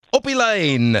Op die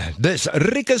lyn, dis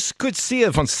Rikus Coetzee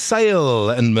van Sail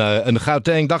in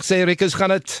Gauteng. Dag sê Rikus,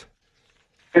 gaan dit?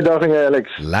 Goeiedag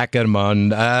Alex. Lekker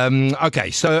man.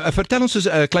 Okay, so vertel ons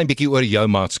 'n klein bietjie oor jou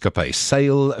maatskappy,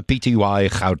 Sail Pty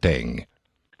Gauteng.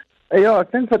 Ja,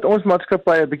 ek dink dat ons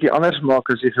maatskappy 'n bietjie anders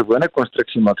maak as die gewone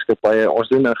konstruksiemaatskappye. Ons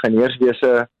doen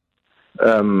ingenieurswese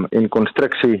en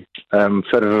konstruksie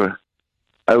vir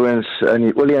ouens in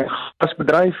die olie- en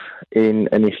gasbedryf en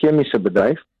in die chemiese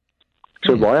bedryf.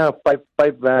 So baie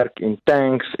pypwerk en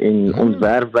tanks en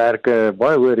ontwerpwerke,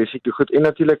 baie hoë risiko goed en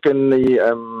natuurlik in die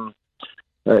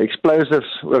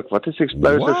explosives ook. Wat is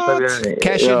explosives nou weer?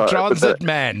 Cash in transit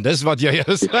man, dis wat jy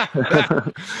is.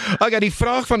 Okay, die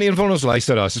vraag van een van ons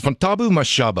luisteraars is van Tabu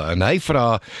Mashaba en hy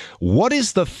vra, what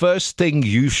is the first thing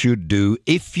you should do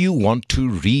if you want to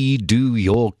redo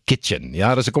your kitchen?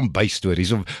 Ja, dis 'n kombuisstorie.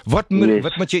 So wat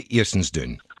moet jy eerstens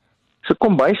doen? So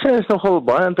kombuise is nogal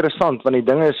baie interessant, want die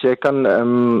ding is, jy kan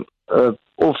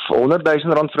of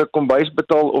R100,000 vir 'n kombuis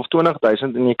betaal of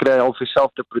R20,000 en jy kry al vir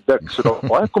dieselfde produk. So daar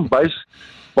baie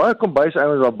kombuis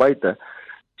ouens daar buite.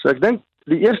 So ek dink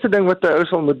die eerste ding wat 'n ou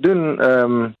sal moet doen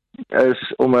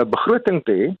is om 'n begroting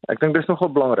te hê. Ek dink dis nogal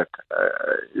belangrik.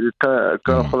 Dit kan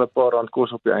nogal 'n paar rand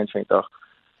kos op die einde van die dag.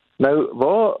 Nou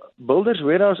waar Builders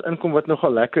Warehouse inkom wat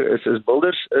nogal lekker is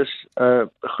Builders is 'n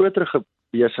groter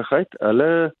besigheid.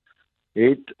 Hulle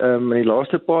het in die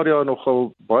laaste paar jaar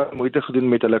nogal baie moeite gedoen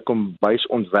met hulle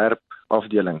kombuisontwerp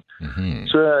afdeling.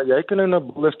 So jy kan nou na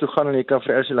Builders toe gaan en jy kan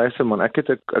vir hulle sê, luister man, ek het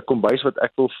 'n kombuis wat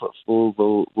ek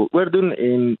wil oordoen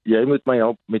en jy moet my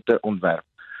help met 'n ontwerp.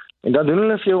 En dan doen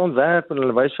hulle vir jou ontwerp en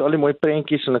hulle wys vir al die mooi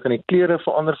prentjies en hulle kan die kleure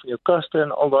verander van jou kaste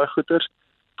en al daai goeders.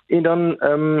 En dan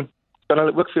kan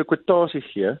hulle ook vir jou kwotasie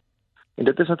gee. En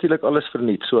dit is natuurlik alles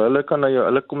verniet. So hulle kom na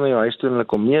jou huis toe en hulle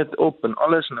kom meet op en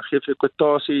alles en dan gee vir jou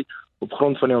kwotasie op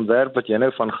grond van die ontwerp wat jy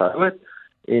nou van gehou het.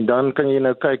 En dan kan jy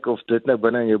nou kyk of dit nou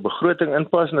binne in jou begroting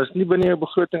inpas en as dit nie binne jou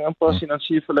begroting inpas nie, dan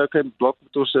sê jy vir hulle okay, blok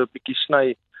moet ons 'n bietjie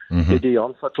sny. Die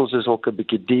handvatsels is ook 'n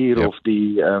bietjie duur of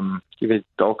die jy weet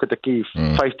dalk het ek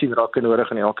 15 rakke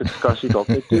nodig in elke kassie, dalk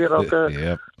net 2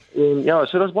 rakke. En ja,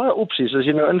 so daar's baie opsies. As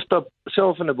jy nou instap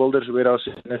self in 'n Builders Warehouse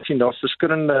en ek sien daar's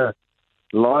verskillende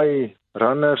laai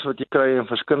runners wat jy kry en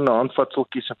verskillende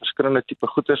handvatseltjies en verskillende tipe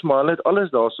goeders, maar hulle het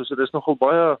alles daar, so dis nogal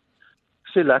baie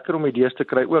lekker om idees te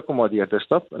kry ook om maar deur te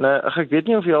stap. En ek weet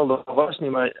nie of jy al daar was nie,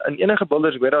 maar in enige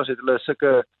Builders Warehouse het hulle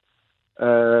sulke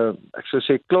ek sou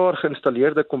sê klaar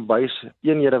geïnstalleerde kombuis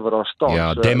eenhede wat daar staan.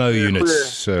 Ja, so, demo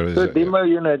units. Demo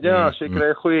unit, ja, so jy kry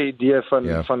 'n goeie idee van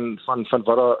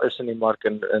wat daar is in die mark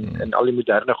en al die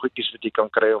moderne goedjies wat jy kan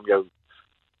kry om jou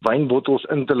wynbottels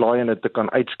in te laai en dit te kan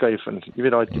uitskuif en jy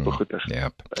weet daai tipe goeders. Ja.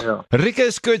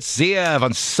 Rikus Coetzee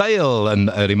van Sail in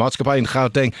die maatskappy in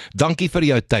Gauteng. Dankie vir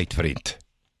jou tyd, vriend.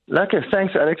 Lekker,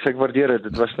 thanks Alex, ek waardeer dit.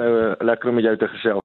 Dit was nou lekker om met jou te gesels.